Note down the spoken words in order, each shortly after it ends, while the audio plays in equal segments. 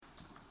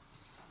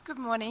Good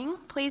morning.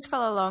 Please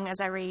follow along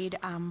as I read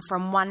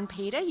from 1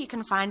 Peter. You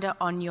can find it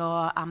on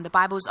your the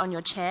Bibles on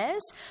your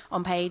chairs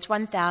on page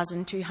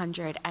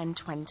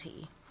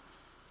 1220.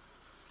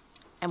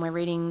 And we're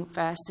reading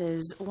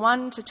verses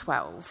 1 to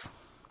 12.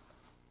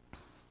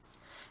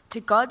 To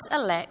God's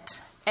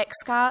elect,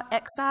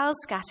 exiles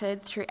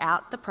scattered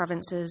throughout the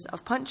provinces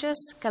of Pontus,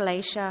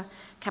 Galatia,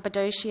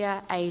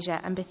 Cappadocia,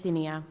 Asia, and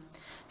Bithynia,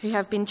 who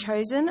have been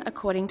chosen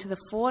according to the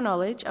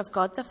foreknowledge of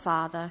God the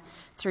Father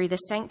through the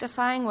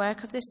sanctifying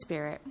work of the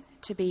Spirit,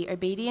 to be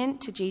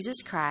obedient to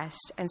Jesus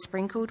Christ and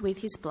sprinkled with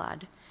his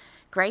blood.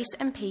 Grace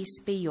and peace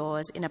be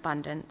yours in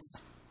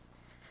abundance.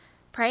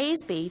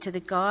 Praise be to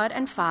the God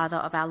and Father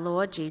of our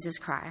Lord Jesus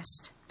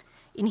Christ.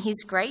 In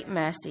his great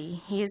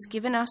mercy, he has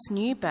given us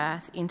new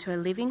birth into a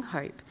living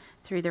hope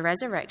through the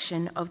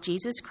resurrection of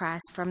Jesus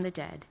Christ from the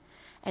dead,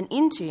 and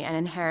into an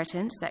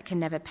inheritance that can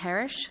never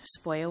perish,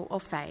 spoil,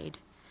 or fade.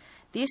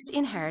 This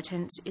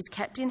inheritance is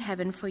kept in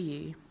heaven for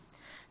you,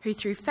 who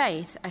through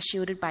faith are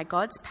shielded by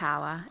God's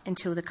power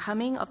until the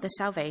coming of the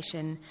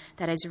salvation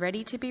that is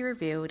ready to be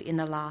revealed in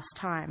the last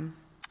time.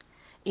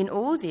 In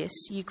all this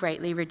you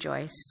greatly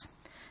rejoice,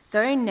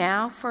 though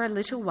now for a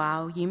little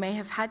while you may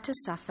have had to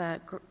suffer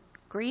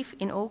grief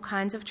in all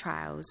kinds of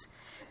trials.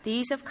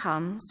 These have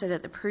come so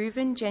that the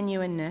proven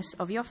genuineness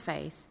of your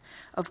faith,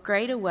 of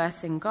greater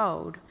worth than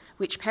gold,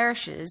 which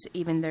perishes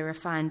even though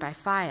refined by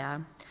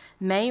fire,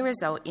 may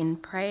result in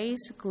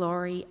praise,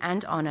 glory,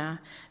 and honour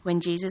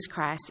when Jesus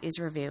Christ is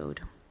revealed.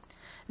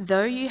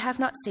 Though you have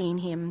not seen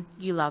him,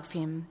 you love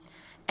him,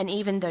 and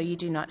even though you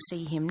do not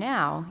see him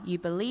now, you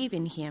believe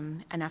in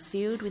him and are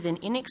filled with an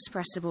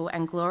inexpressible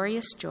and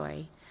glorious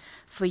joy,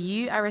 for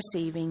you are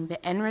receiving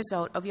the end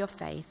result of your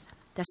faith,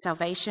 the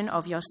salvation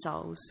of your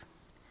souls.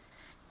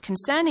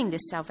 Concerning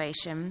this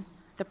salvation,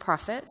 the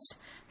prophets,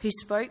 who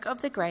spoke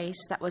of the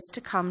grace that was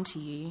to come to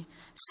you,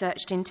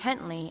 searched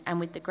intently and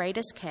with the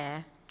greatest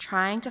care,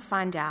 trying to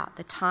find out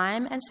the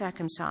time and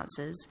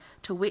circumstances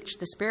to which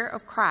the Spirit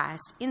of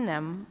Christ in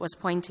them was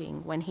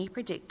pointing when he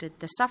predicted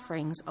the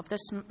sufferings of the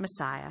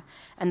Messiah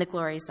and the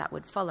glories that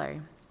would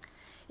follow.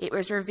 It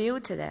was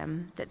revealed to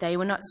them that they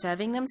were not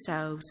serving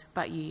themselves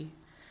but you,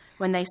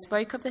 when they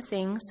spoke of the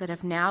things that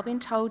have now been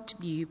told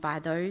to you by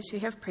those who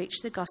have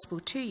preached the gospel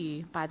to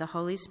you by the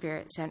Holy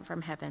Spirit sent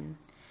from heaven.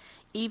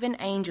 Even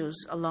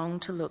angels long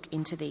to look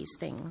into these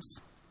things.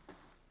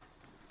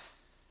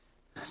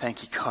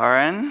 Thank you,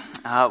 Corin.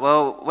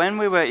 When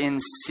we were in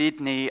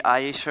Sydney,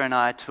 Aisha and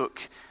I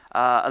took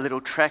a little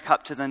trek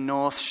up to the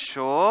North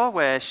Shore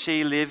where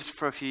she lived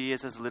for a few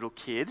years as a little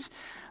kid.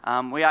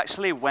 We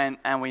actually went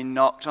and we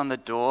knocked on the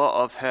door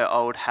of her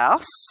old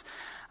house.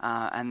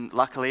 And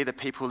luckily, the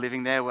people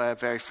living there were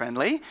very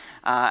friendly.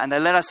 And they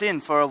let us in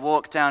for a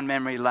walk down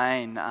memory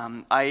lane.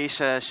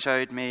 Aisha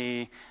showed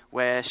me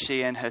where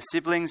she and her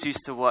siblings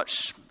used to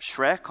watch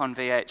Shrek on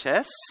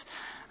VHS.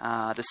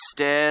 The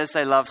stairs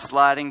they loved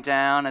sliding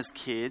down as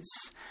kids.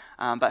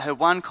 But her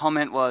one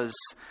comment was,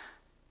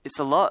 "It's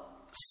a lot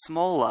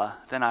smaller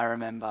than I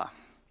remember."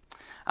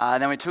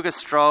 Then we took a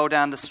stroll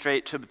down the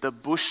street to the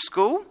Bush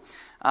School.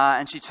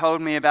 And she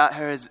told me about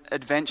her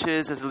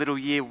adventures as a little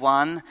year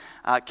one,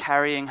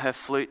 carrying her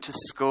flute to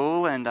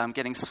school and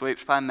getting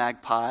swooped by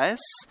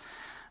magpies.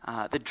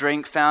 The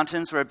drink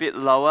fountains were a bit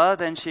lower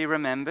than she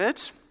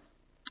remembered.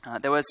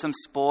 There were some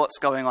sports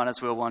going on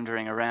as we were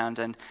wandering around,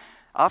 and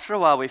after a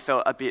while we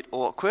felt a bit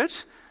awkward.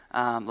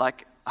 I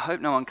hope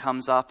no one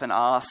comes up and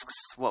asks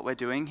what we're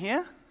doing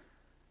here.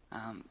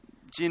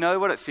 Do you know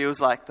what it feels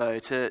like, though,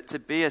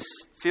 to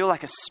feel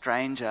like a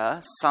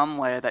stranger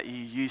somewhere that you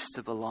used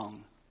to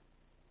belong?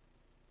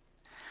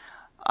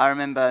 I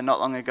remember not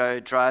long ago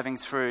driving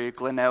through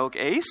Glenelg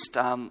East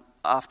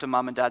after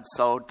Mum and Dad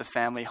sold the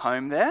family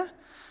home there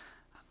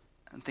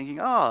and thinking,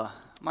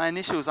 my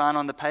initials aren't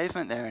on the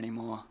pavement there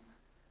anymore.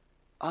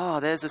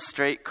 There's a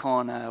street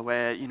corner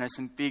where,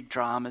 some big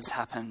dramas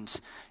happened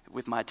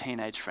with my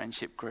teenage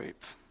friendship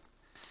group.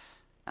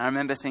 And I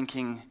remember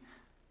thinking,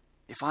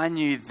 if I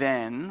knew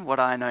then what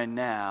I know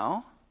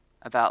now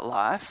about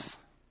life,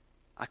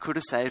 I could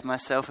have saved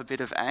myself a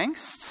bit of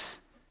angst.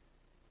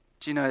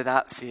 Do you know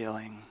that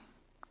feeling?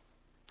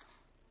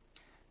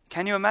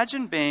 Can you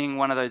imagine being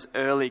one of those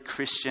early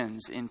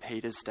Christians in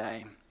Peter's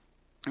day?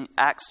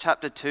 Acts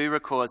chapter 2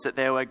 records that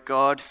there were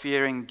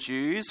God-fearing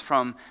Jews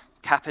from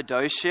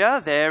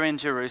Cappadocia there in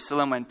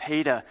Jerusalem when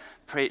Peter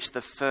preached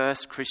the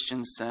first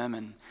Christian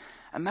sermon.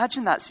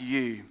 Imagine that's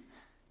you.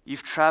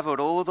 You've travelled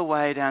all the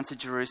way down to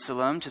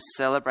Jerusalem to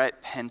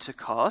celebrate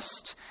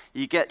Pentecost.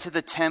 You get to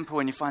the temple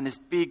and you find this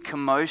big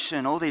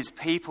commotion, all these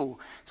people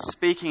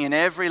speaking in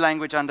every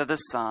language under the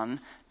sun,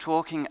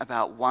 talking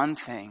about one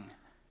thing: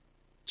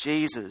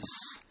 Jesus.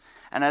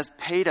 And as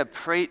Peter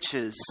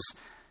preaches,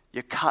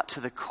 you're cut to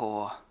the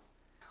core.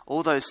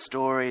 All those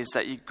stories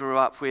that you grew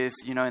up with,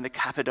 in the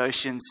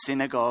Cappadocian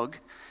synagogue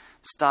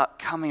start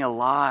coming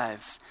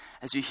alive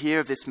as you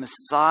hear of this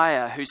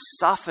Messiah who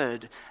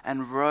suffered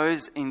and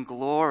rose in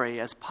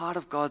glory as part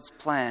of God's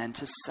plan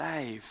to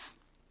save.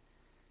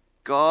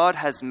 God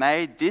has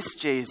made this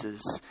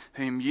Jesus,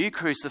 whom you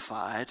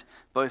crucified,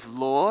 both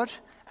Lord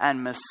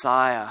and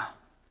Messiah.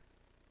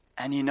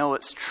 And you know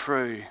it's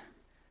true.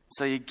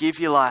 So you give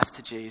your life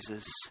to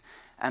Jesus.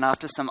 And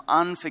after some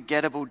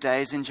unforgettable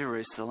days in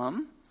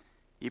Jerusalem,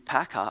 you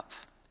pack up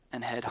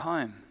and head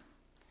home.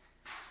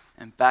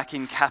 And back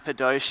in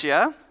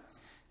Cappadocia,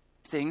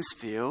 things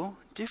feel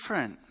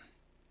different.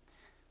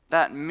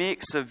 That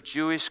mix of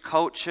Jewish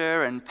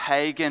culture and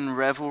pagan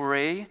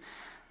revelry,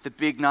 the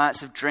big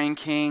nights of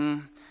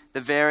drinking, the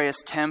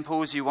various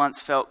temples you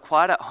once felt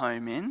quite at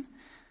home in,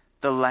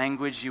 the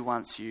language you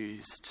once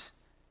used,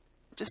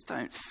 just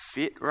don't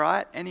fit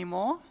right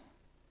anymore.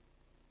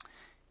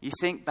 You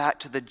think back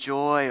to the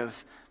joy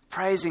of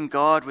praising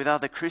God with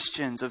other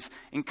Christians, of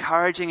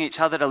encouraging each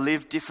other to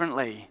live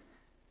differently.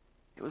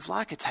 It was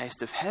like a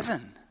taste of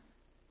heaven,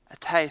 a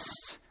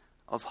taste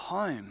of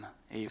home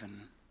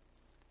even.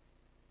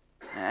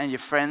 And your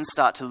friends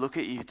start to look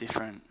at you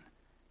different.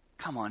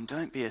 Come on,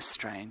 don't be a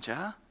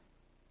stranger.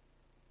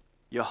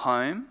 You're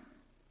home,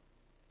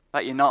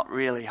 but you're not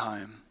really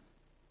home.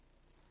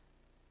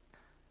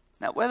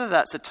 Now, whether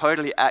that's a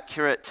totally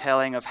accurate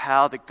telling of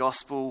how the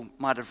gospel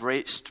might have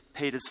reached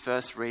Peter's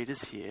first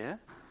readers here,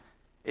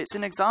 it's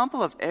an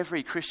example of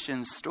every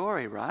Christian's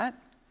story, right?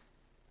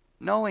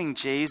 Knowing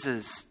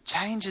Jesus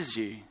changes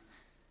you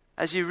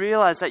as you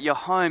realize that your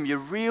home, your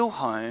real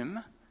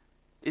home,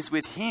 is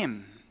with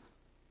him.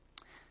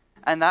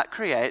 And that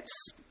creates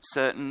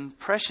certain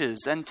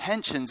pressures and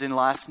tensions in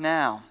life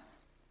now.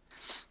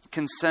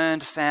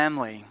 Concerned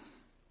family,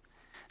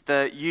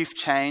 the "you've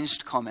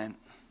changed" comment,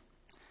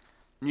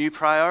 new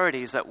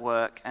priorities at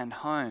work and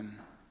home.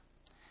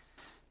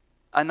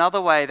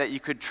 Another way that you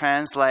could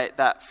translate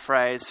that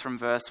phrase from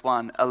verse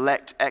 1,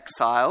 elect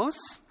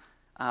exiles,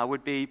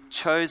 would be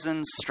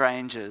chosen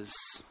strangers.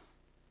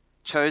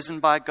 Chosen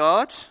by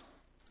God,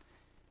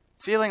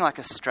 feeling like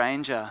a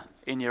stranger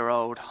in your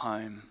old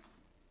home.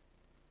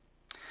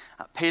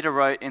 Peter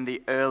wrote in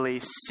the early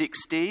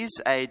 60s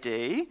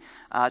AD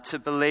to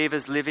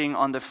believers living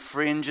on the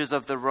fringes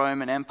of the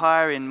Roman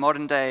Empire in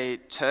modern-day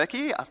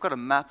Turkey. I've got a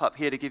map up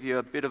here to give you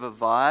a bit of a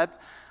vibe.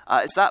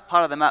 It's that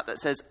part of the map that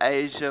says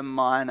Asia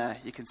Minor.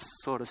 You can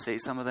sort of see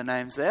some of the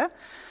names there.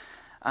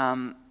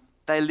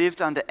 They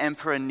lived under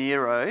Emperor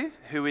Nero,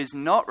 who is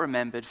not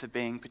remembered for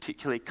being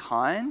particularly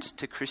kind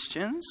to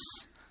Christians.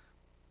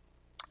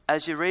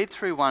 As you read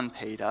through 1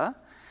 Peter,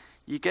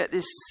 you get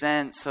this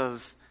sense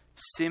of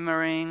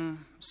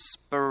simmering,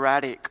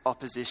 sporadic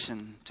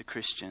opposition to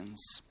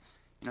Christians.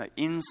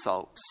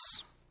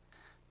 Insults.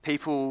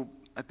 People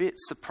a bit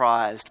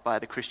surprised by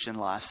the Christian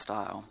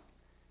lifestyle.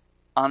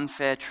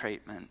 Unfair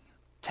treatment.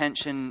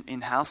 Tension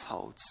in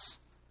households.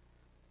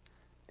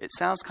 It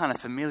sounds kind of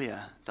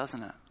familiar,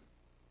 doesn't it?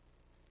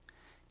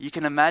 You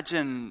can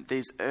imagine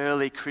these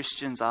early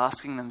Christians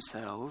asking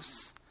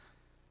themselves,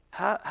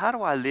 how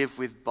do I live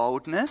with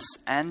boldness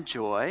and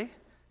joy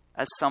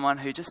as someone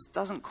who just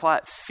doesn't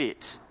quite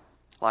fit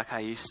like I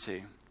used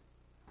to?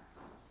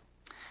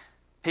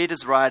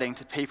 Peter's writing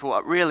to people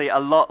really a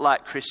lot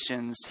like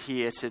Christians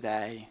here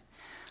today,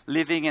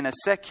 living in a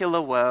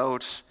secular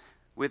world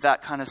with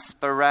that kind of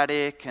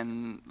sporadic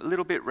and a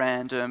little bit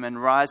random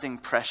and rising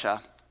pressure,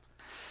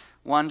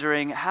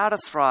 wondering how to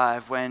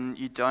thrive when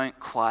you don't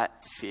quite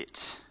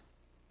fit.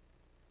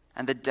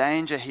 And the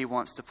danger he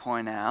wants to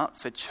point out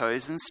for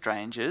chosen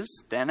strangers,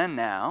 then and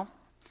now,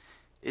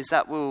 is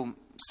that we'll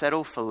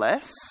settle for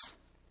less,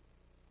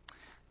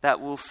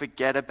 that we'll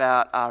forget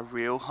about our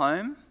real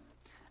home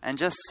and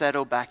just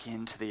settle back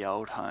into the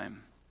old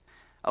home.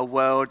 A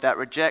world that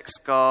rejects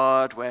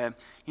God, where,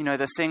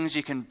 the things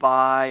you can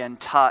buy and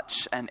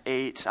touch and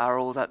eat are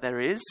all that there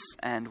is,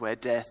 and where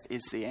death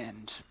is the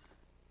end.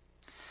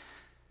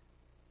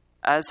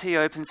 As he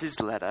opens his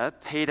letter,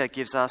 Peter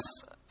gives us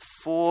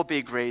 4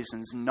 big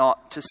reasons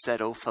not to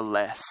settle for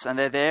less. And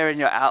they're there in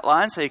your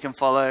outline so you can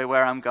follow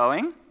where I'm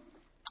going.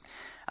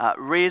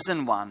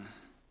 Reason 1,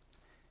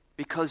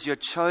 because you're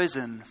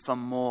chosen for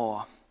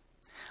more.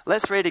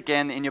 Let's read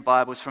again in your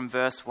Bibles from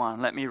verse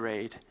 1. Let me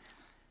read.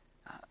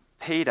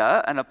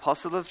 Peter, an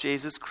apostle of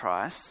Jesus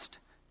Christ,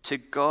 to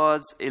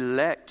God's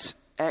elect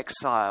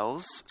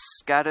exiles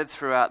scattered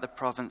throughout the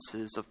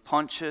provinces of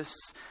Pontus,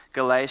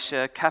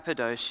 Galatia,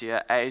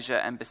 Cappadocia, Asia,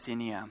 and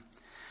Bithynia,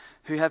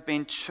 who have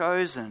been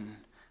chosen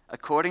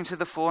according to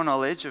the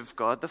foreknowledge of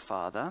God the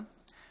Father,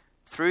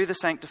 through the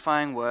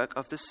sanctifying work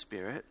of the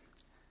Spirit,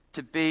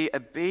 to be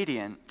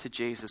obedient to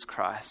Jesus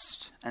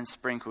Christ and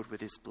sprinkled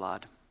with his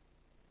blood.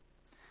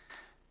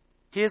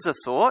 Here's a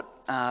thought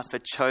for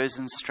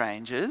chosen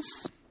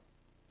strangers.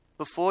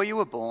 Before you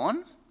were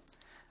born,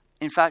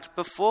 in fact,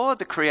 before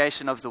the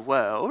creation of the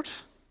world,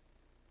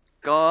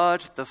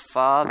 God the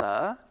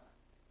Father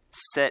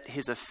set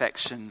his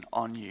affection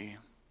on you.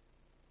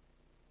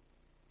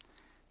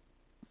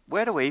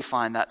 Where do we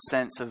find that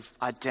sense of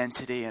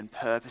identity and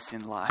purpose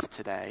in life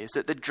today? Is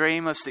it the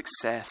dream of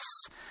success,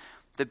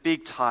 the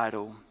big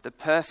title, the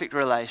perfect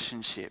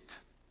relationship?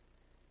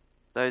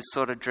 Those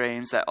sort of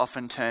dreams that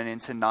often turn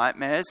into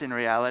nightmares in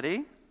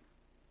reality?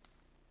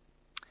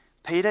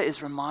 Peter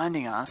is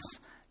reminding us,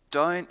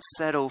 don't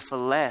settle for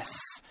less.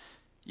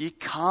 You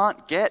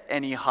can't get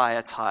any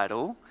higher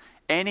title,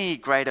 any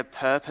greater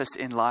purpose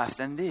in life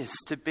than this,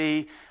 to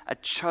be a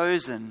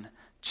chosen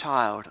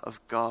child of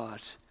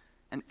God.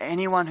 And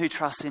anyone who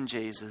trusts in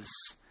Jesus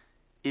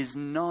is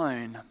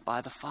known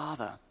by the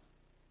Father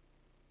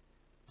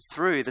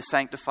through the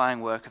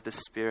sanctifying work of the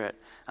Spirit.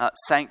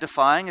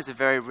 Sanctifying is a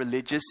very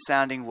religious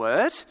sounding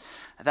word.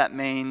 That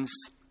means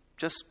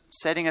just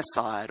setting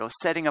aside or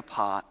setting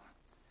apart.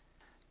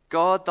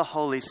 God, the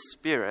Holy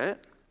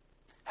Spirit,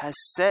 has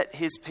set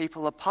his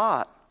people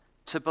apart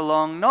to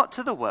belong not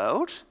to the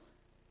world,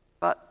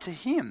 but to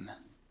him.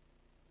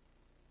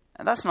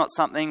 And that's not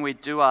something we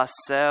do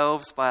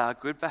ourselves by our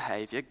good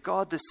behavior.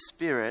 God, the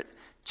Spirit,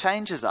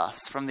 changes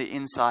us from the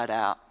inside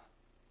out.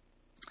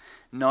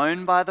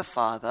 Known by the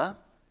Father,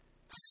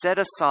 set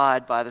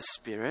aside by the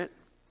Spirit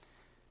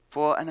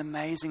for an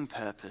amazing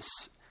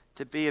purpose,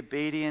 to be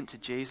obedient to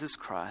Jesus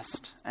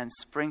Christ and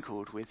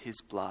sprinkled with his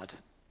blood.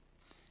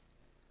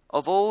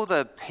 Of all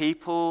the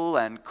people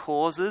and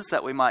causes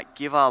that we might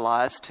give our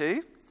lives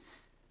to,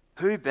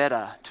 who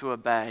better to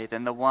obey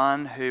than the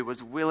one who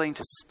was willing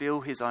to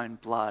spill his own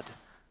blood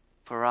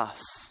for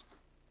us?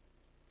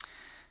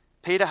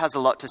 Peter has a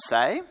lot to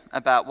say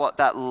about what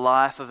that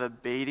life of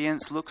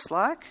obedience looks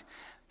like,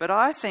 but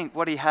I think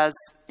what he has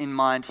in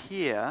mind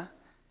here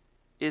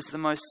is the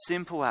most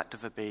simple act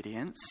of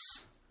obedience,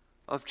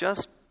 of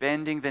just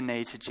bending the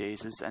knee to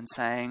Jesus and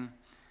saying,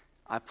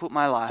 I put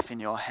my life in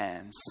your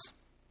hands.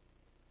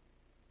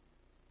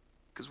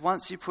 Because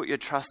once you put your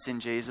trust in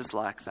Jesus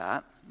like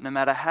that, no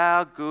matter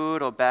how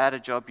good or bad a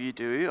job you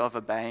do of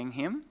obeying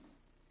him,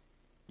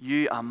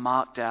 you are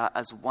marked out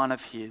as one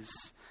of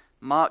his,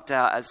 marked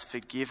out as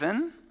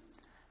forgiven,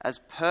 as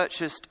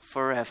purchased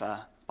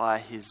forever by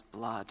his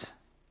blood.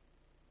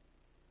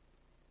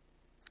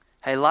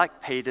 Hey,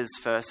 like Peter's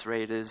first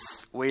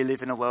readers, we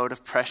live in a world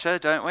of pressure,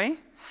 don't we?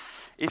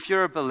 If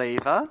you're a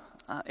believer,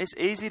 it's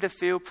easy to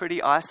feel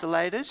pretty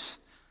isolated.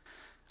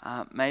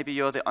 Maybe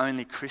you're the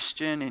only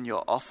Christian in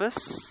your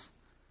office,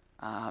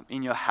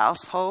 in your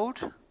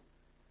household,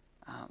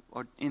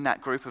 or in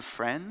that group of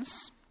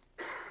friends.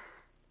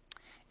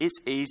 It's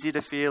easy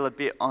to feel a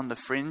bit on the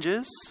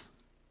fringes,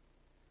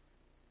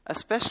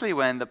 especially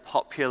when the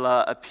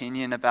popular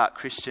opinion about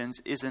Christians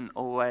isn't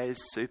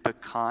always super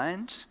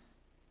kind.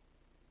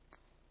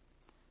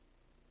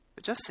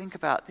 But just think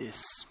about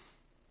this.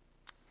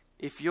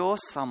 If you're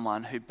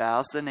someone who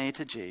bows the knee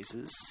to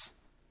Jesus,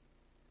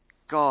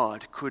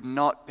 God could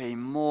not be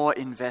more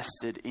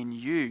invested in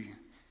you.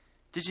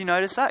 Did you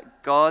notice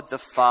that? God the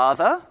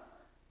Father,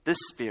 the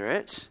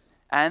Spirit,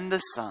 and the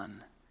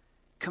Son,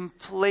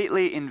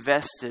 completely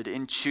invested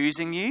in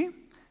choosing you,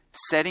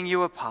 setting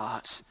you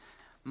apart,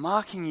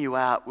 marking you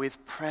out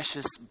with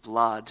precious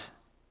blood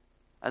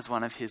as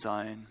one of his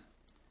own.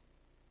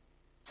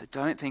 So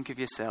don't think of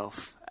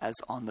yourself as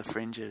on the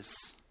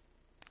fringes.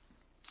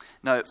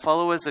 No,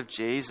 followers of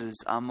Jesus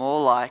are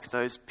more like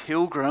those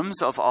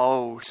pilgrims of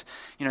old,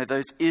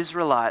 those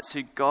Israelites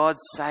who God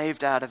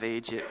saved out of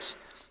Egypt.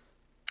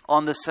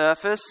 On the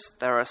surface,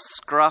 they're a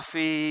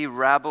scruffy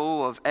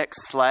rabble of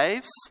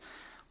ex-slaves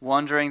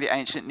wandering the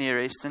ancient Near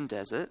Eastern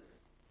desert.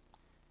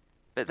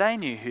 But they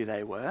knew who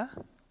they were,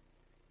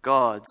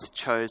 God's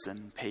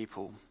chosen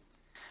people.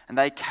 And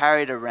they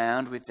carried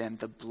around with them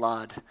the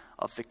blood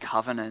of the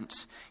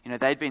covenant.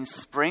 They'd been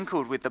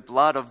sprinkled with the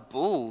blood of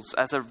bulls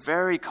as a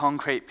very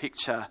concrete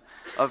picture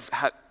of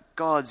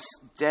God's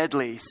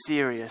deadly,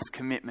 serious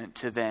commitment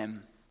to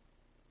them.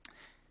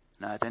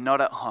 No, they're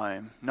not at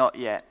home, not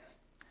yet,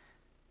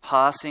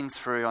 passing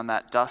through on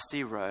that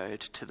dusty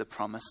road to the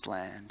promised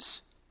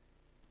land.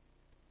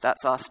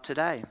 That's us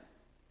today,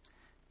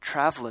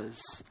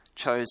 travelers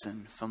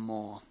chosen for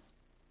more.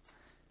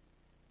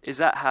 Is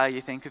that how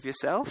you think of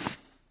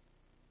yourself?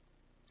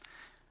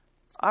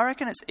 I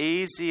reckon it's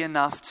easy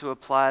enough to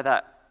apply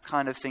that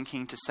kind of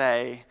thinking to,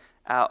 say,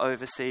 our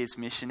overseas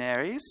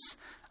missionaries.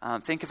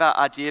 Think about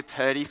our dear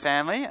Purdy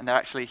family, and they're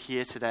actually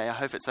here today. I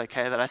hope it's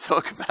okay that I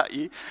talk about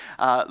you.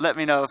 Let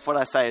me know if what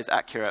I say is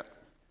accurate.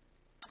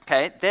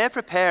 Okay, they're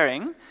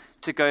preparing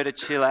to go to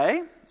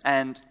Chile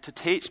and to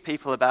teach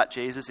people about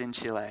Jesus in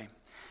Chile.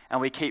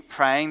 And we keep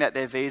praying that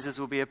their visas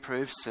will be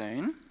approved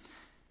soon.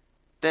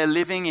 They're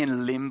living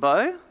in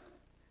limbo.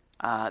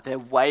 They're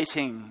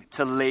waiting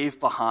to leave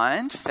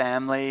behind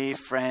family,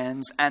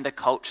 friends, and a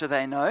culture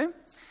they know.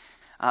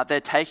 They're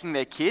taking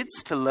their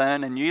kids to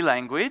learn a new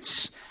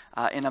language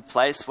in a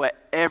place where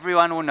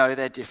everyone will know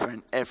they're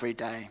different every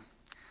day.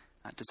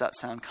 Does that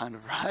sound kind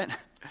of right?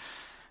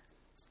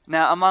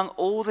 Now, among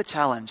all the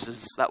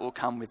challenges that will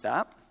come with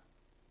that,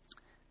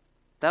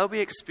 they'll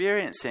be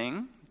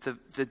experiencing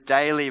the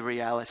daily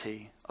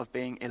reality of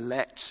being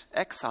elect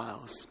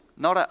exiles,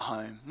 not at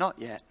home,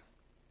 not yet.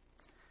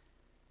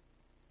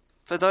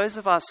 For those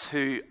of us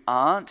who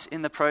aren't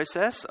in the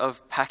process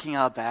of packing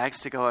our bags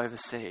to go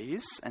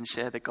overseas and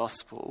share the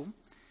gospel,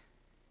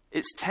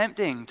 it's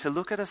tempting to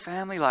look at a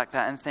family like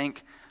that and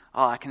think,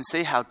 I can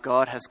see how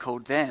God has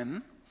called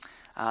them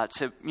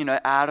to,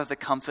 out of the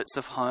comforts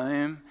of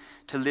home,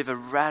 to live a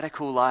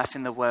radical life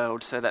in the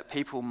world so that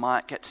people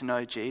might get to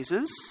know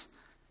Jesus.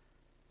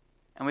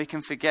 And we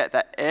can forget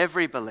that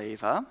every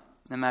believer,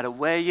 no matter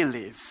where you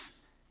live,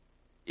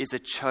 is a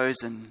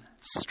chosen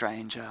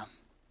stranger.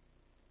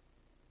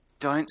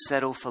 Don't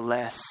settle for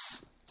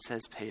less,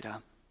 says Peter,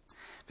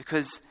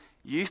 because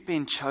you've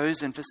been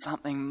chosen for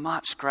something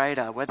much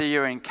greater. Whether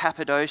you're in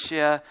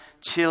Cappadocia,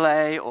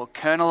 Chile, or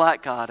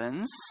Kernelite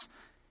Gardens,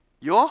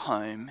 your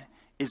home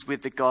is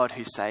with the God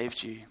who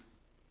saved you.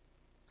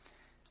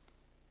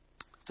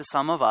 For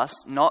some of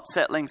us, not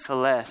settling for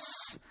less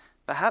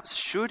perhaps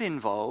should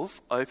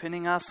involve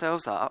opening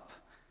ourselves up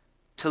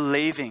to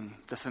leaving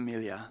the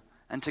familiar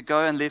and to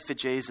go and live for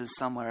Jesus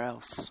somewhere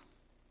else.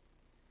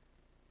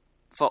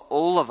 For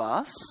all of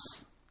us,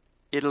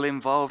 it'll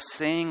involve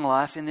seeing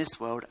life in this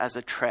world as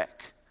a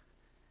trek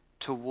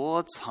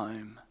towards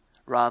home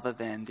rather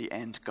than the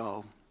end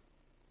goal.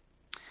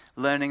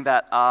 Learning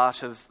that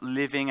art of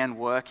living and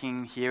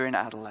working here in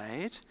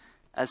Adelaide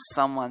as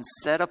someone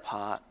set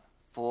apart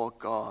for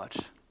God.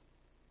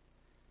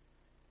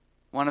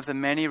 One of the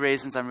many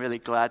reasons I'm really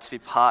glad to be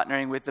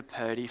partnering with the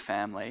Purdy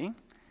family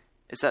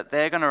is that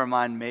they're going to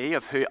remind me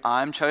of who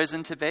I'm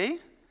chosen to be.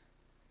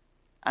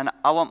 And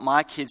I want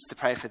my kids to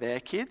pray for their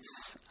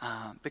kids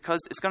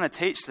because it's going to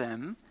teach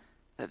them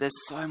that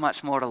there's so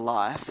much more to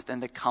life than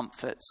the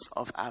comforts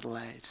of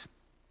Adelaide.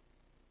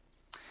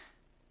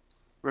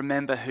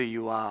 Remember who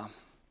you are.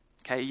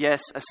 Okay,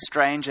 yes, a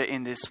stranger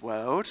in this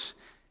world,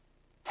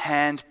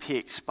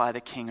 handpicked by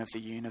the King of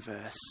the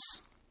universe.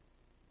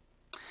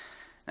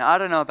 Now, I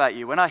don't know about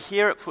you. When I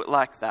hear it put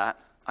like that,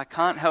 I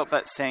can't help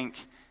but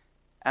think,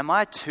 am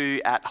I too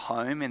at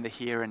home in the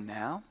here and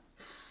now?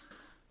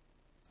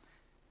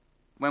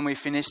 When we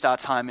finished our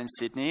time in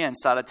Sydney and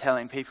started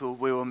telling people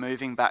we were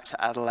moving back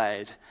to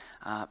Adelaide,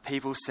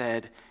 people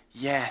said,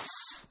 yes,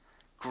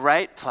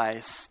 great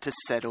place to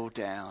settle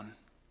down.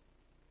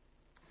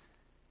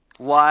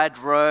 Wide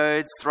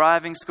roads,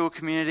 thriving school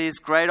communities,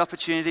 great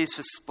opportunities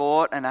for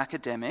sport and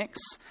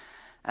academics.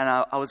 And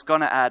I was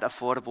going to add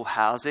affordable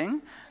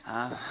housing.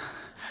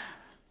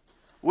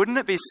 Wouldn't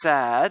it be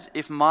sad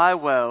if my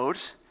world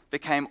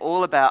became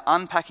all about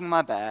unpacking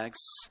my bags,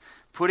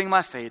 putting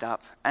my feet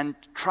up, and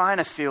trying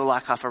to feel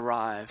like I've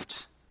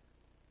arrived,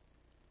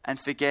 and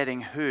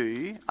forgetting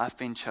who I've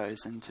been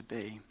chosen to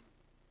be?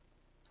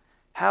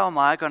 How am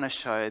I going to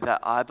show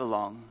that I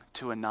belong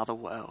to another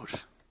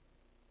world?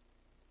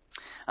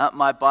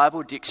 My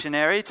Bible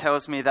dictionary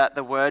tells me that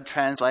the word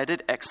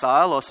translated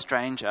exile or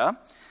stranger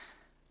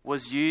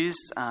was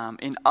used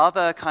in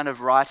other kind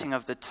of writing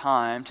of the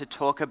time to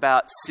talk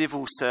about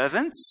civil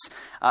servants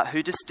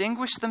who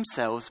distinguished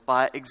themselves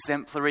by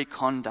exemplary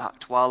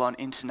conduct while on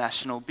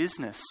international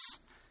business.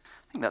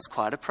 I think that's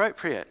quite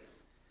appropriate.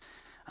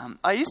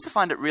 I used to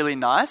find it really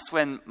nice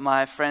when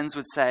my friends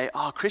would say,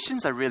 oh,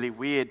 Christians are really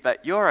weird,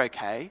 but you're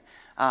okay.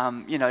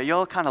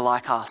 You're kind of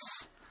like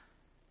us.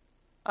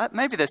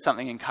 Maybe there's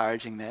something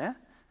encouraging there.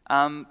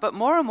 But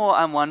more and more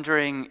I'm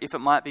wondering if it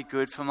might be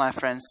good for my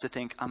friends to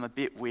think I'm a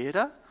bit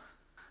weirder.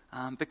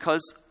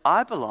 Because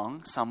I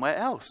belong somewhere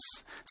else,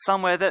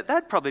 somewhere that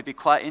they'd probably be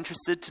quite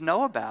interested to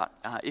know about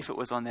if it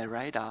was on their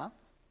radar.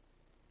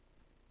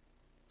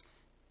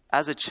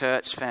 As a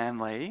church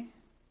family,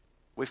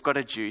 we've got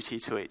a duty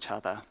to each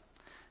other,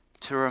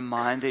 to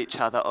remind each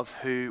other of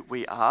who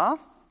we are.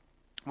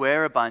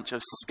 We're a bunch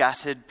of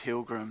scattered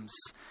pilgrims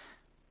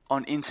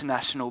on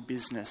international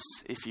business,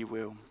 if you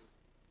will.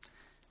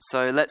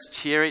 So let's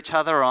cheer each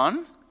other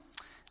on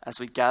as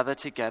we gather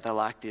together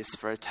like this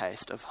for a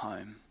taste of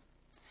home.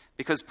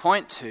 Because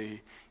point 2,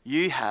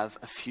 you have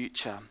a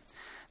future.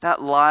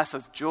 That life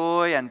of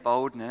joy and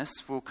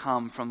boldness will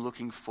come from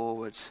looking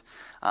forward.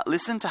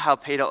 Listen to how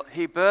Peter,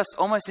 he bursts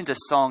almost into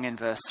song in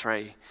verse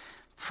 3.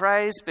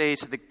 Praise be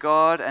to the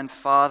God and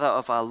Father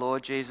of our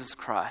Lord Jesus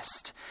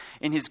Christ.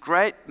 In his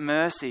great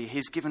mercy,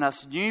 he's given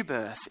us new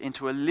birth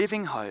into a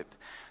living hope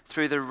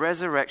through the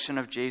resurrection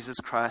of Jesus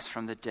Christ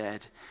from the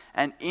dead,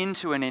 and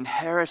into an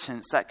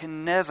inheritance that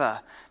can never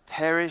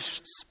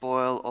perish,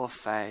 spoil, or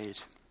fade.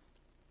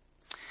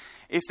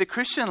 If the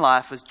Christian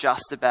life was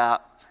just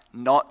about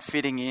not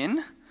fitting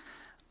in,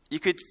 you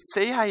could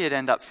see how you'd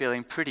end up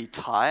feeling pretty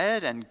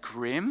tired and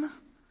grim.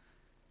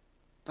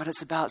 But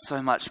it's about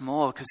so much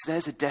more, because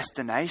there's a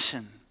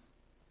destination.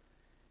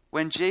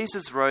 When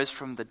Jesus rose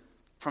from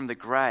the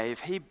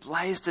grave, he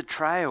blazed a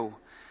trail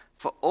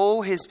for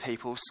all his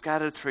people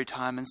scattered through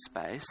time and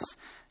space.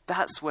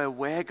 That's where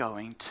we're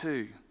going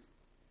too.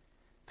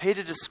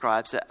 Peter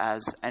describes it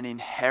as an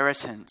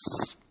inheritance.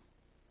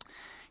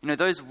 You know,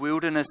 those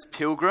wilderness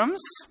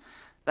pilgrims,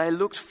 they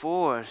looked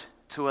forward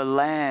to a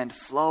land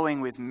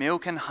flowing with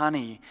milk and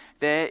honey,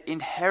 their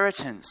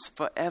inheritance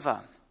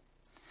forever.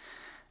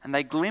 And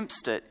they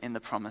glimpsed it in the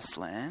promised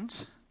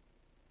land.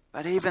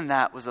 But even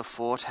that was a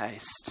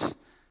foretaste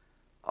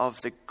of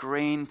the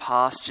green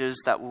pastures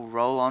that will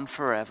roll on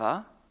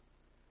forever.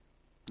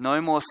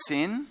 No more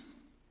sin,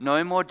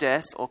 no more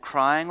death or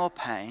crying or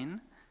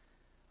pain.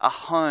 A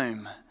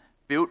home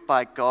built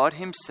by God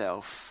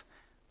himself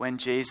when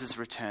Jesus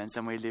returns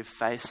and we live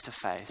face to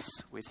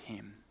face with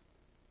him.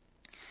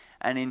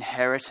 An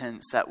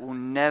inheritance that will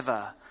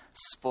never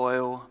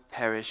spoil,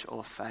 perish,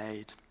 or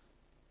fade.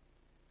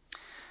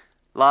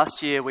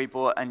 Last year we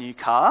bought a new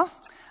car.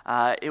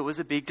 It was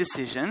a big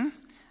decision,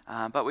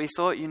 but we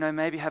thought,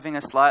 maybe having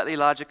a slightly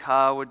larger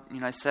car would,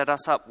 set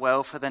us up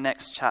well for the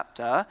next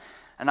chapter.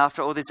 And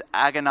after all this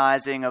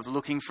agonizing of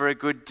looking for a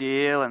good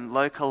deal and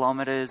low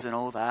kilometers and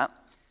all that,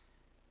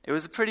 it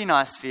was a pretty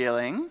nice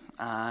feeling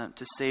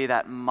to see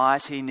that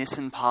mighty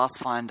Nissan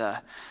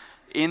Pathfinder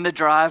in the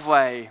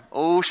driveway,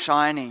 all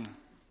shiny.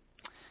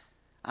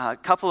 A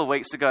couple of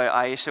weeks ago,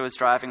 Aisha was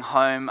driving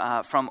home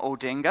from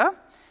Aldinga.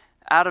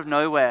 Out of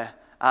nowhere,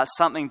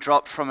 something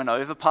dropped from an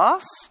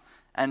overpass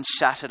and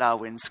shattered our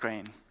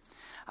windscreen.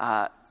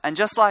 And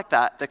just like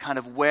that, the kind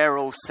of we're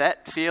all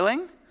set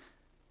feeling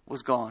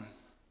was gone.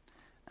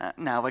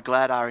 Now, we're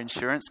glad our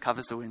insurance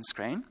covers the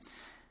windscreen.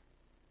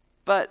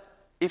 But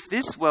if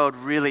this world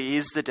really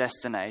is the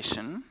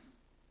destination,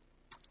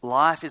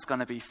 life is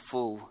going to be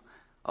full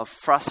of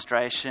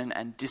frustration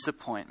and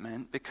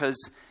disappointment because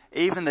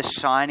even the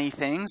shiny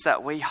things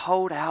that we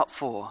hold out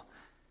for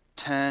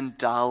turn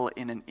dull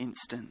in an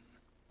instant.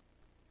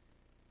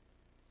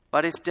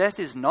 But if death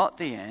is not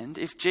the end,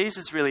 if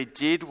Jesus really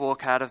did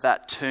walk out of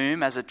that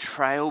tomb as a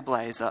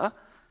trailblazer,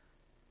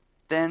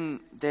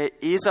 then there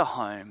is a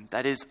home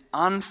that is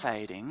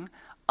unfading,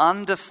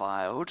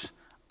 undefiled,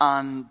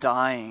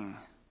 undying.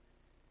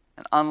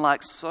 And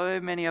unlike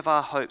so many of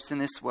our hopes in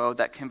this world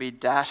that can be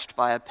dashed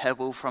by a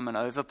pebble from an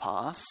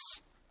overpass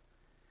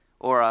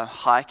or a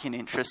hike in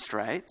interest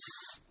rates,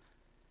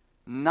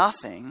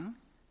 nothing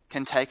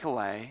can take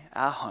away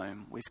our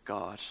home with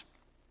God.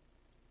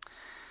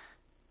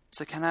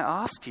 So can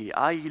I ask you,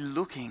 are you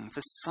looking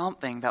for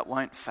something that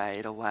won't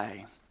fade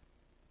away?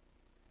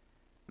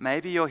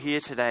 Maybe you're here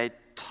today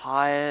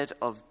tired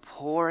of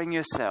pouring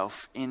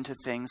yourself into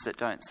things that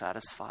don't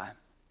satisfy.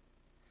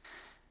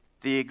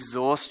 The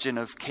exhaustion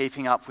of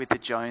keeping up with the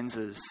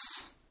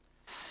Joneses.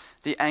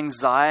 The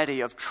anxiety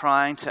of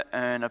trying to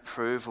earn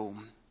approval.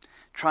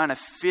 Trying to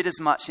fit as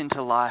much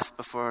into life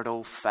before it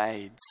all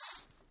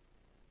fades.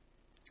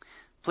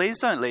 Please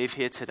don't leave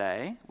here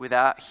today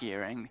without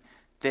hearing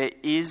there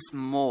is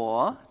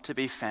more to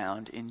be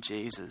found in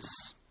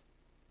Jesus.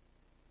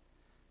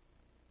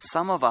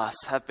 Some of us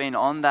have been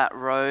on that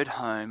road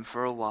home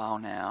for a while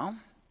now.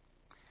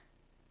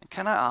 And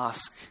can I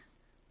ask,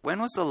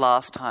 when was the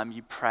last time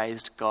you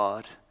praised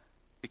God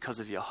because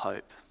of your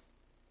hope?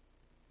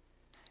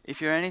 If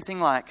you're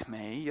anything like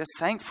me, you're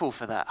thankful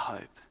for that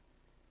hope.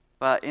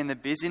 But in the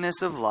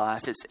busyness of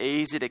life, it's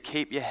easy to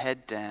keep your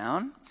head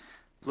down,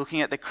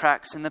 looking at the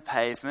cracks in the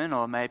pavement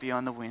or maybe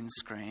on the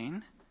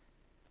windscreen.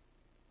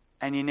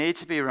 And you need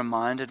to be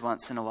reminded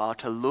once in a while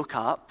to look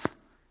up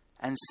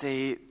and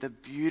see the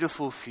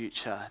beautiful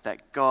future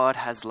that God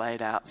has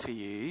laid out for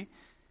you,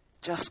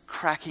 just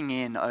cracking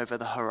in over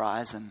the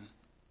horizon.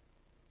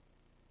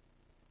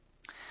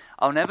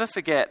 I'll never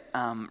forget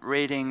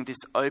reading this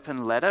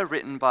open letter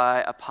written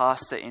by a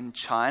pastor in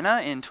China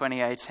in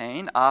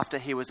 2018 after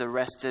he was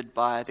arrested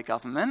by the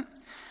government,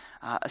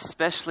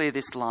 especially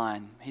this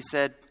line. He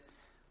said,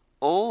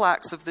 "All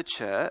acts of the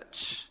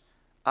church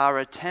are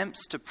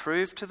attempts to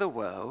prove to the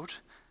world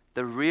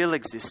the real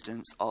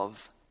existence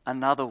of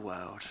another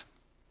world."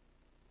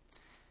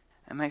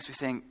 It makes me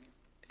think,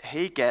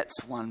 he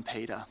gets 1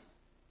 Peter.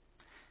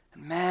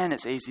 And man,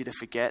 it's easy to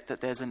forget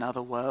that there's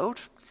another world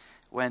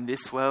when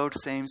this world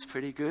seems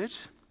pretty good.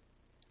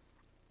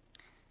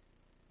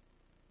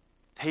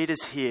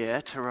 Peter's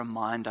here to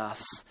remind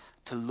us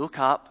to look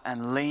up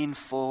and lean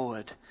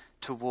forward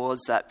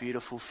towards that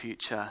beautiful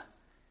future,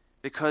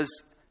 because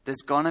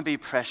there's going to be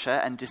pressure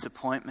and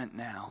disappointment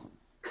now.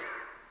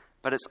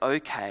 But it's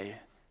okay,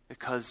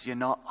 because you're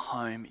not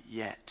home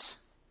yet.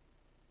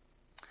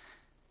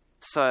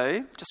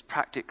 So, just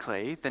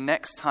practically, the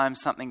next time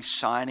something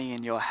shiny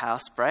in your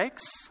house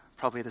breaks,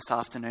 probably this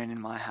afternoon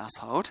in my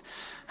household,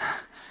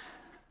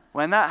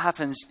 when that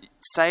happens,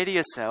 say to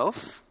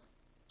yourself,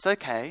 it's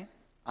okay,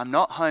 I'm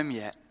not home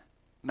yet.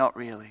 Not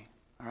really,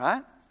 all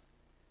right?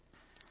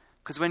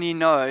 Because when you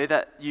know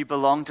that you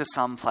belong to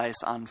some place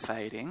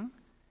unfading,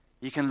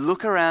 you can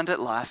look around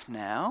at life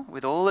now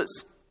with all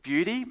its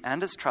beauty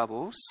and its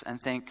troubles and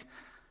think,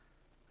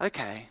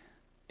 okay,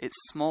 it's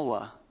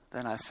smaller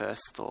than I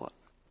first thought.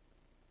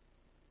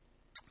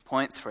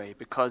 Point 3,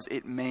 because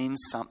it means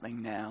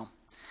something now.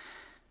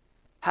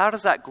 How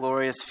does that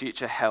glorious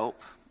future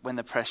help when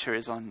the pressure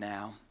is on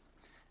now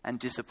and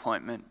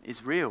disappointment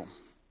is real?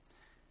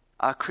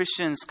 Are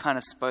Christians kind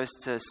of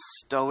supposed to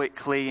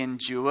stoically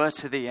endure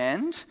to the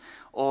end,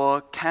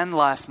 or can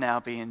life now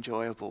be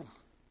enjoyable?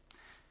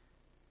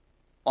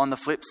 On the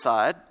flip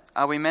side,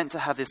 are we meant to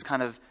have this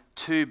kind of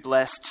too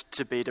blessed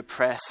to be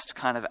depressed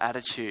kind of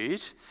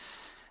attitude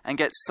and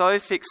get so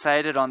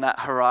fixated on that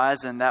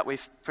horizon that we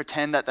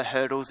pretend that the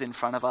hurdles in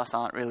front of us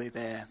aren't really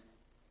there?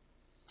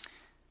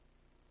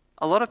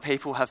 A lot of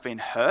people have been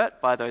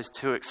hurt by those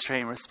two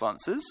extreme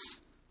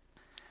responses,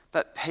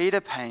 but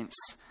Peter paints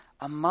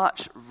a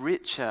much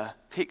richer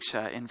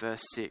picture in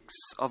verse 6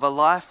 of a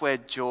life where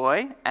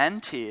joy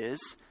and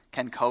tears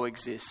can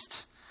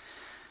coexist.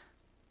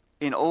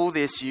 In all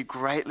this you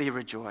greatly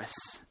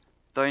rejoice,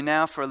 though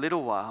now for a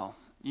little while,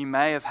 you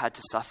may have had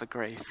to suffer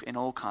grief in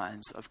all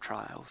kinds of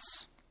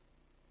trials.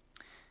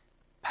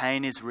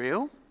 Pain is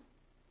real,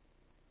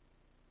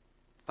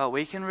 but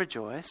we can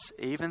rejoice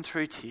even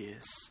through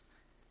tears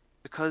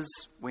because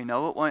we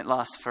know it won't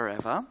last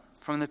forever.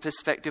 From the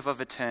perspective of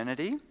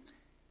eternity,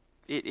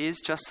 it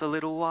is just a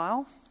little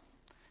while,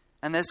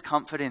 and there's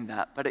comfort in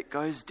that, but it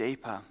goes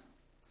deeper.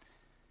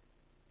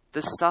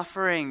 The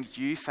suffering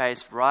you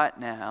face right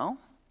now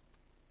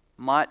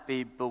might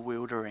be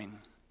bewildering,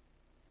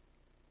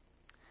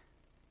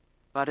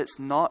 but it's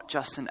not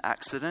just an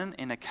accident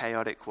in a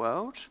chaotic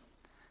world.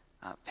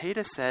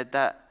 Peter said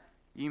that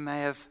you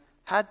may have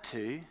had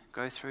to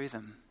go through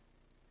them.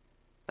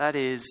 That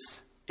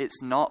is,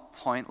 it's not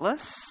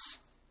pointless.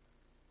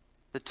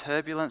 The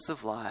turbulence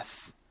of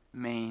life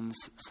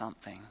means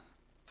something.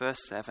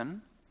 Verse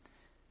 7,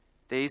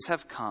 these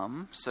have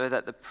come so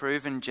that the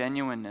proven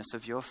genuineness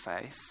of your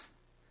faith,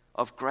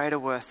 of greater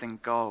worth than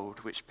gold,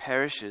 which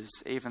perishes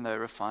even though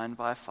refined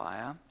by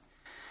fire,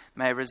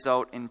 may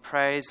result in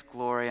praise,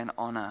 glory, and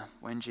honour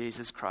when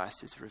Jesus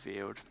Christ is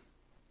revealed.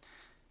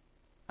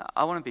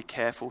 I want to be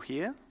careful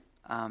here,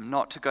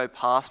 not to go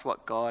past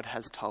what God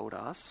has told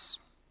us.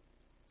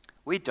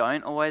 We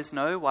don't always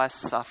know why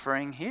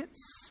suffering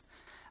hits,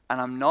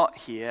 and I'm not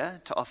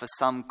here to offer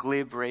some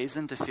glib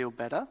reason to feel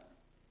better.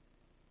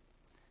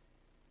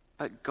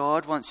 But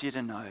God wants you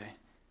to know,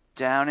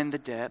 down in the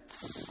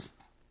depths,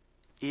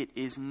 it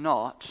is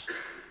not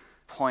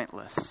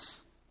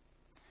pointless.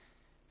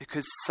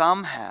 Because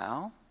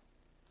somehow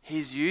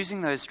He's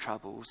using those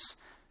troubles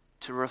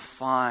to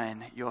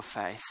refine your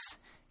faith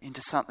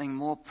into something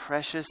more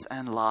precious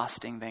and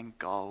lasting than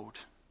gold.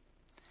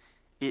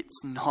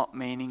 It's not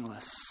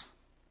meaningless.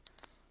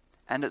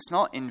 And it's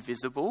not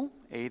invisible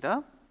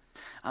either.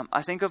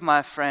 I think of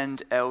my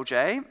friend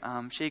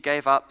LJ. She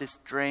gave up this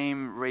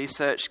dream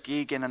research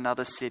gig in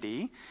another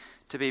city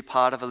to be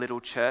part of a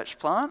little church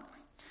plant.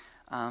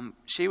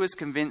 She was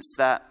convinced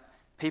that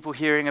people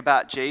hearing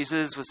about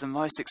Jesus was the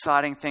most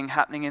exciting thing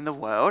happening in the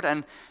world,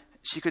 and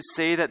she could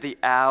see that the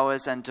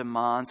hours and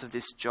demands of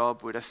this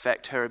job would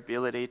affect her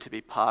ability to be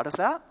part of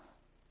that.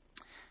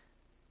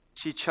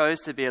 She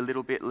chose to be a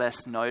little bit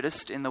less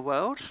noticed in the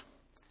world,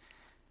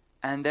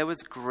 and there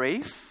was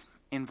grief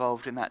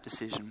involved in that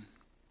decision.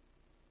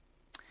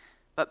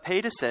 But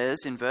Peter says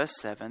in verse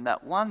 7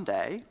 that one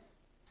day,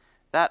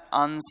 that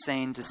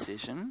unseen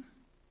decision,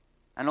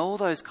 and all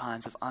those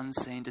kinds of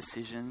unseen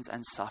decisions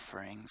and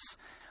sufferings,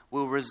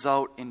 will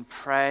result in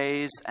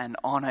praise and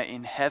honour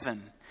in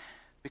heaven,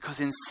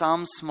 because in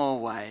some small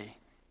way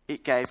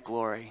it gave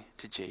glory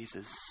to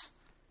Jesus.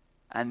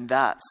 And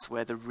that's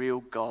where the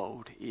real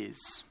gold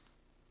is.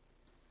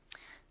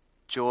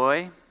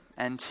 Joy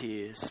and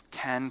tears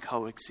can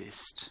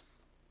coexist.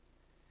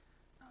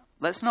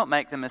 Let's not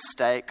make the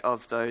mistake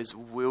of those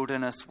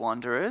wilderness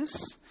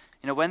wanderers.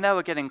 When they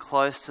were getting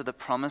close to the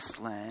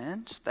promised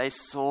land, they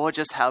saw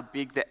just how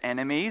big the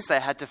enemies they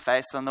had to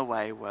face on the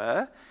way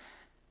were,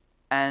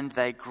 and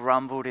they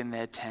grumbled in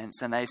their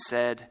tents and they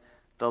said,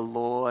 "The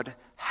Lord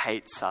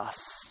hates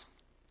us."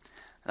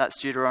 That's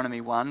Deuteronomy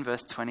 1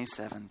 verse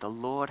 27. The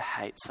Lord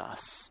hates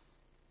us.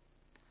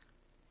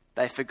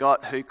 They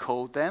forgot who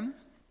called them,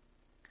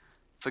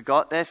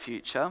 forgot their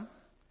future,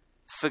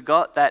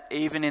 forgot that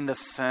even in the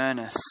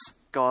furnace,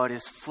 God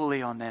is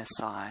fully on their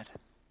side.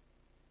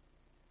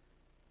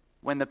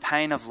 When the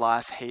pain of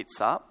life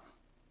heats up,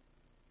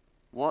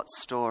 what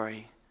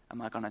story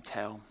am I going to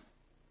tell?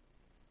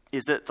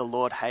 Is it the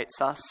Lord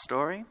hates us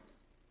story?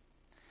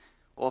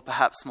 Or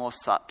perhaps more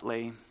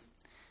subtly,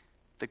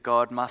 the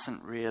God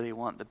mustn't really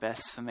want the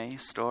best for me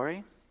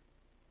story?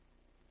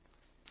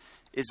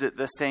 Is it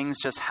the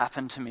things just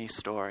happen to me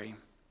story?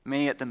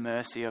 Me at the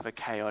mercy of a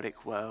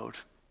chaotic world?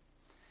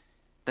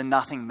 The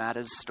nothing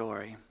matters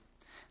story?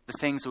 The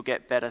things will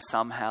get better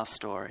somehow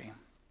story?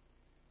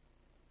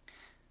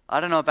 I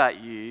don't know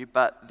about you,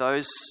 but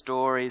those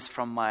stories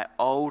from my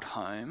old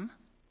home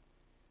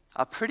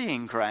are pretty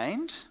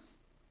ingrained.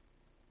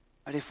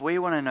 But if we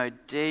want to know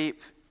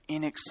deep,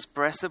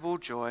 inexpressible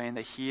joy in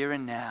the here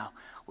and now,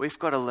 we've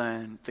got to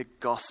learn the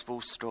gospel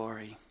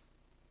story.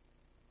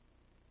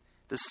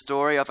 The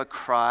story of a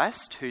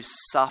Christ who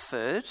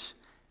suffered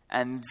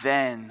and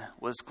then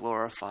was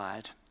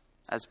glorified,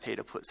 as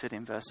Peter puts it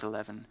in verse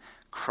 11.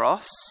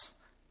 Cross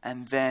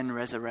and then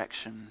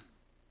resurrection.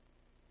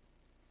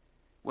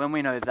 When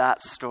we know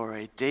that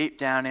story deep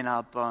down in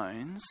our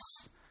bones,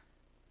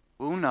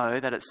 we'll know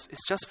that it's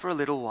just for a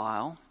little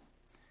while.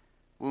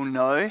 We'll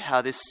know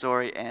how this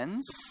story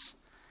ends,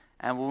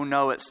 and we'll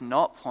know it's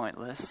not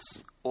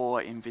pointless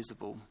or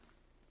invisible.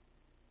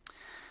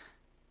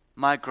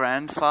 My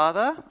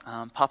grandfather,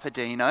 Papa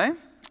Dino,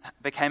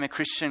 became a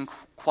Christian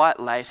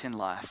quite late in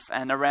life,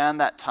 and around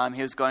that time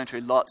he was going through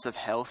lots of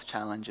health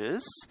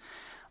challenges,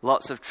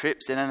 lots of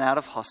trips in and out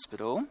of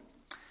hospital.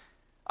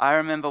 I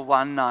remember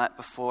one night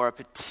before a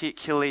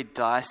particularly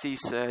dicey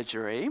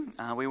surgery,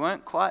 we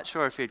weren't quite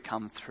sure if he'd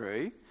come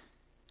through,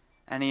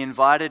 and he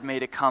invited me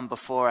to come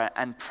before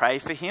and pray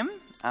for him,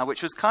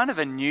 which was kind of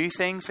a new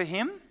thing for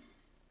him.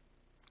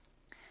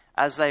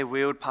 as they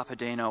wheeled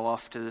Papadino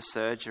off to the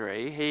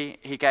surgery,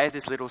 he gave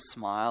this little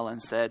smile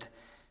and said,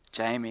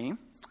 "Jamie,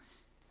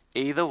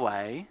 either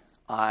way,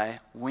 I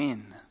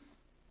win."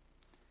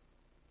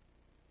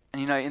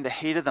 And in the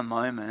heat of the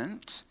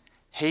moment,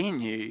 he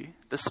knew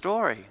the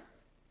story.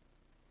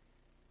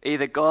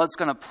 Either God's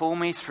going to pull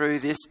me through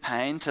this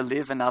pain to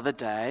live another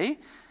day,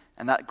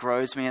 and that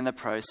grows me in the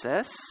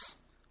process,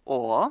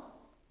 or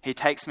he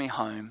takes me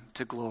home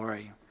to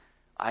glory.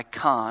 I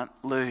can't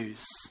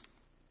lose.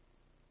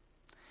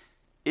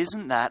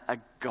 Isn't that a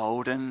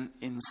golden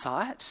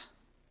insight?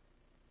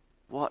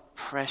 What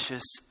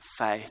precious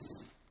faith.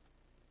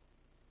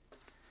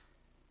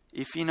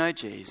 If you know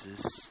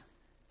Jesus,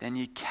 then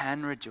you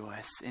can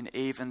rejoice in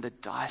even the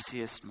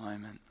diciest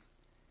moment.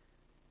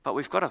 But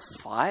we've got to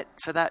fight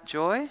for that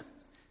joy.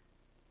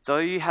 Though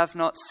you have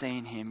not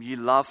seen him, you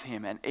love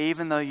him, and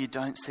even though you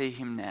don't see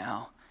him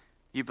now,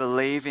 you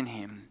believe in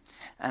him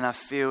and are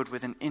filled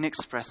with an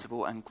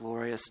inexpressible and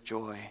glorious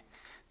joy.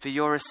 For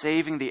you're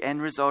receiving the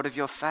end result of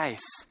your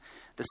faith,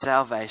 the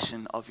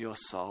salvation of your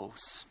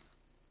souls.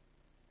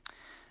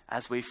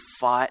 As we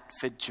fight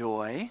for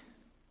joy,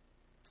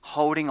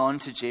 holding on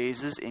to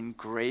Jesus in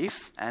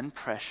grief and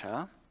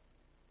pressure,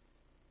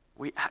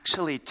 we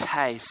actually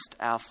taste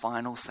our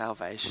final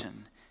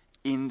salvation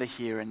in the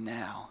here and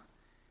now,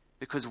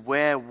 because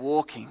we're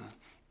walking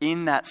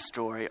in that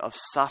story of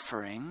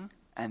suffering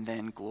and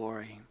then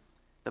glory,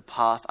 the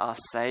path our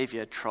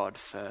Saviour trod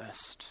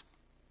first.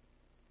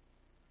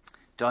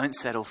 Don't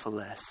settle for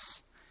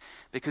less,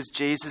 because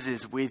Jesus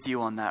is with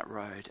you on that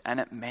road, and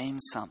it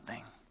means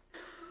something.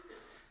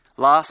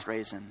 Last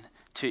reason,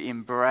 to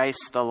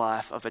embrace the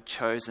life of a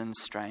chosen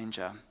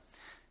stranger,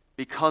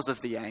 because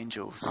of the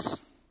angels.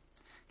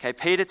 Okay,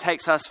 Peter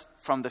takes us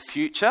from the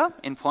future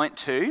in point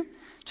 2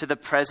 to the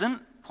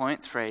present,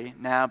 point 3,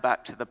 now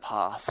back to the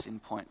past in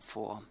point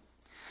 4.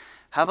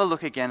 Have a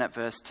look again at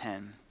verse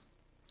 10.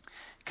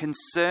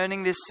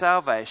 Concerning this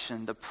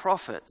salvation, the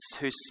prophets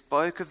who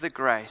spoke of the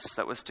grace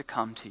that was to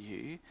come to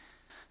you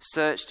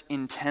searched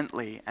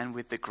intently and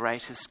with the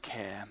greatest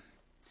care.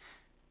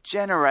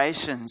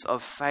 Generations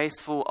of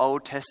faithful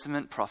Old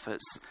Testament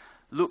prophets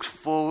looked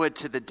forward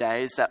to the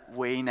days that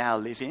we now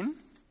live in,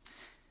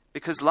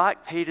 because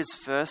like Peter's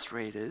first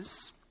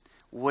readers,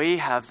 we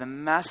have the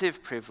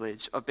massive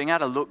privilege of being able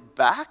to look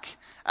back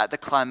at the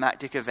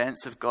climactic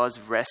events of God's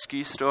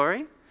rescue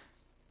story.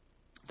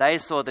 They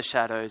saw the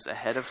shadows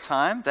ahead of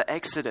time, the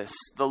Exodus,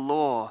 the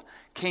law,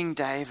 King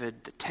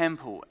David, the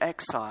temple,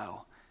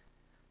 exile.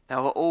 They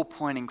were all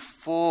pointing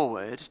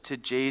forward to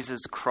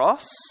Jesus'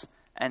 cross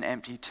and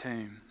empty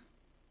tomb.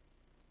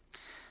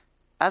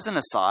 As an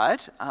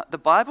aside, the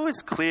Bible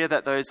is clear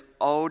that those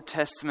Old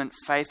Testament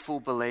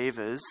faithful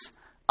believers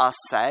are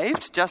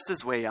saved, just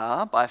as we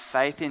are, by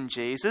faith in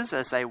Jesus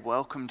as they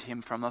welcomed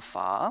him from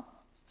afar.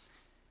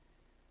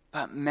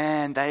 But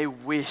man, they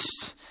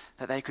wished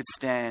that they could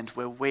stand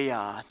where we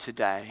are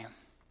today,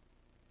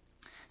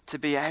 to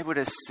be able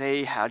to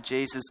see how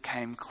Jesus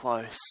came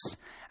close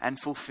and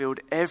fulfilled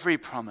every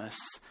promise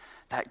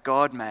that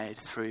God made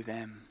through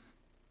them.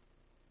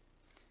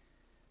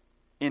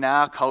 In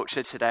our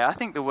culture today, I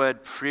think the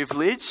word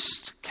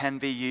privileged can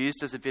be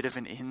used as a bit of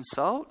an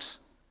insult.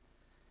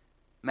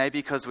 Maybe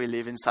because we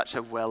live in such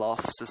a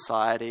well-off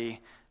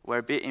society, we're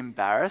a bit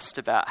embarrassed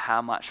about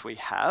how much we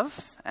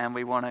have, and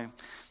we want to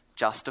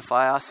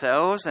justify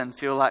ourselves and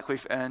feel like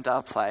we've earned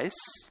our place.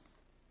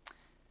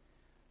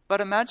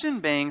 But imagine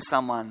being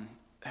someone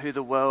who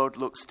the world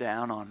looks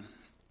down on,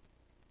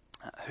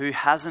 who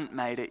hasn't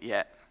made it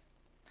yet.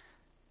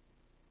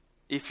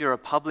 If you're a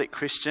public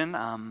Christian,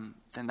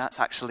 then that's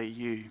actually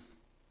you.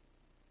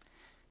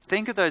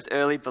 Think of those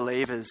early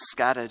believers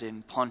scattered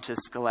in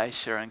Pontus,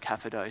 Galatia, and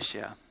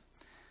Cappadocia,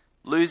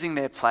 losing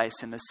their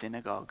place in the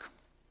synagogue,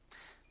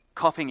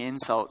 copping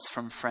insults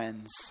from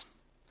friends,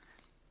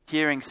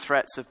 hearing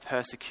threats of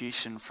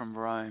persecution from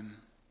Rome.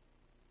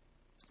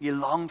 You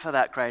long for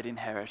that great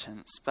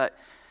inheritance, but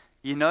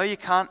you know you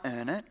can't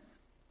earn it.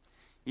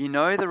 You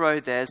know the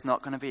road there is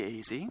not going to be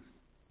easy.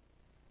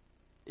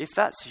 If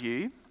that's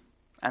you,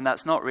 and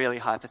that's not really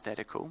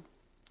hypothetical,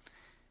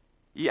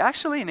 you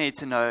actually need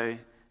to know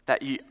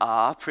that you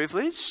are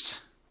privileged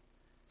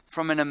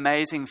from an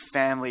amazing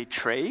family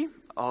tree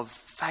of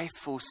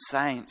faithful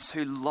saints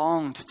who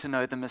longed to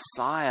know the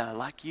Messiah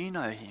like you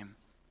know him.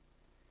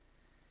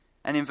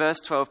 And in verse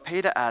 12,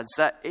 Peter adds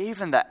that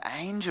even the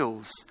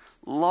angels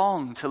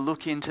long to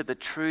look into the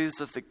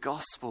truths of the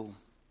gospel.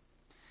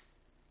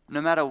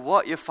 No matter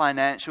what your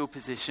financial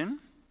position,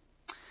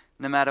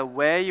 no matter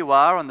where you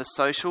are on the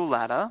social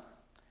ladder,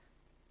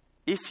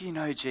 if you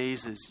know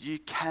Jesus, you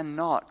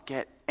cannot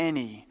get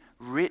any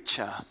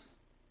richer.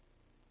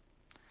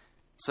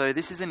 So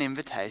this is an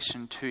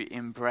invitation to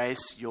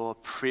embrace your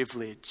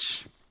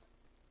privilege.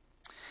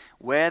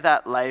 Wear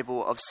that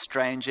label of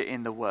stranger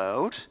in the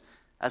world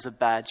as a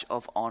badge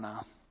of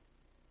honour.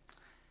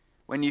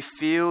 When you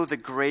feel the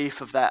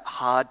grief of that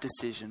hard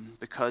decision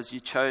because you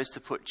chose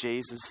to put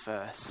Jesus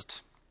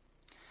first.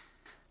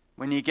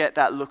 When you get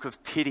that look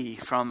of pity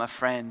from a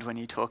friend when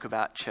you talk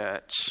about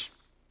church.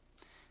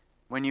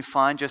 when you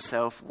find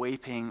yourself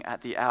weeping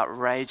at the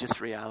outrageous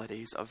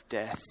realities of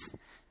death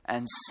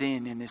and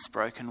sin in this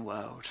broken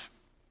world.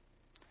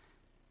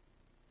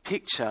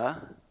 Picture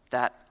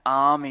that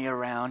army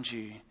around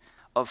you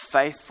of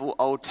faithful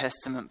Old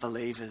Testament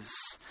believers,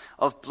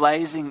 of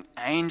blazing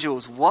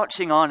angels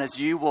watching on as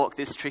you walk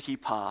this tricky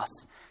path,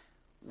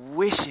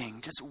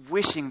 just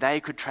wishing they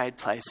could trade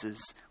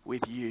places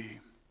with you.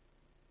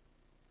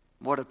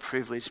 What a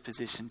privileged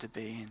position to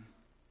be in.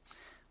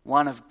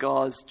 One of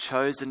God's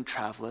chosen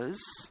travellers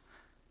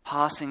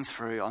passing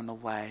through on the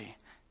way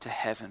to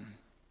heaven.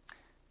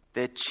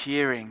 They're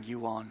cheering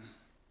you on.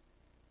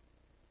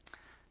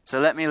 So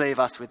let me leave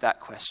us with that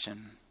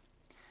question.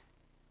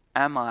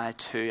 Am I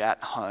too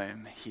at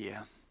home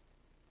here?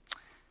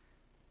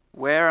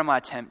 Where am I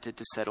tempted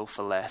to settle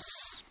for less?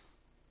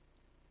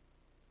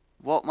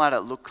 What might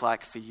it look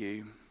like for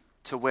you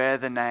to wear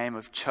the name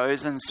of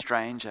chosen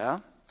stranger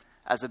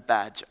as a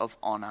badge of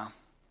honour?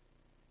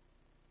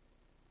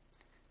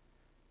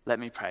 Let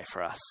me pray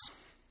for us.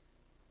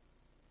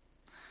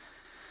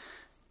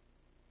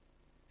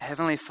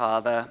 Heavenly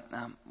Father,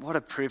 what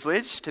a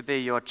privilege to be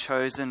your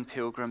chosen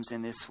pilgrims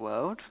in this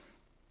world.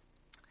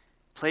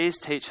 Please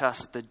teach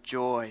us the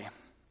joy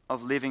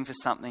of living for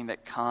something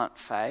that can't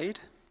fade.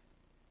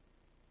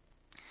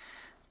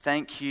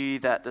 Thank you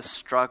that the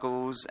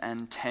struggles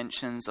and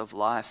tensions of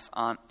life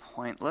aren't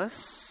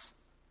pointless.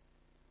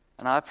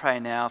 And I pray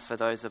now for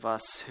those of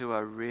us who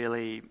are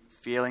really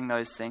feeling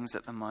those things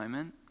at the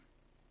moment.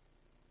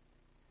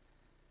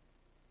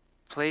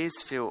 Please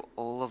fill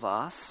all of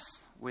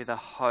us with a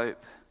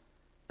hope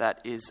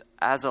that is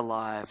as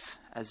alive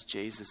as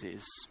Jesus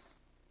is.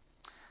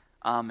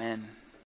 Amen.